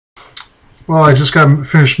Well, I just got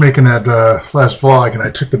finished making that last vlog, and I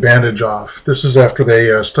took the bandage off. This is after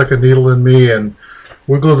they stuck a needle in me and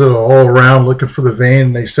wiggled it all around looking for the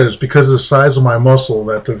vein. They said it's because of the size of my muscle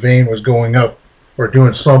that the vein was going up or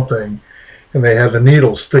doing something, and they had the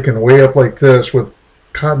needle sticking way up like this with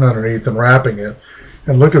cotton underneath and wrapping it.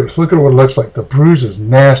 And look at what it looks like. The bruise is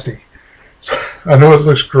nasty. So, I know it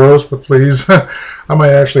looks gross, but please, I might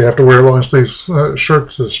actually have to wear a long sleeves shirt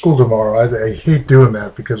to school tomorrow. I hate doing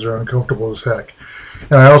that because they're uncomfortable as heck.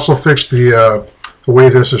 And I also fixed the way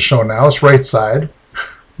this is shown now. It's right side.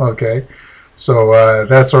 Okay, so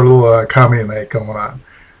that's our little comedy night going on.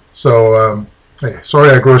 So hey, sorry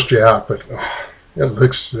I grossed you out, but it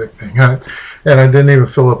looks sickening. And I didn't even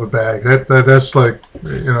fill up a bag. That's like,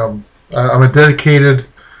 I'm a dedicated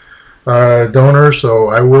donor, so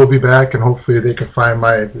I will be back, and hopefully they can find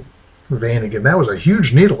my vein again. That was a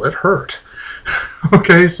huge needle. It hurt.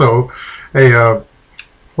 Okay, so hey,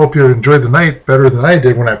 hope you enjoyed the night better than I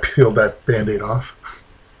did when I peeled that Band-Aid off.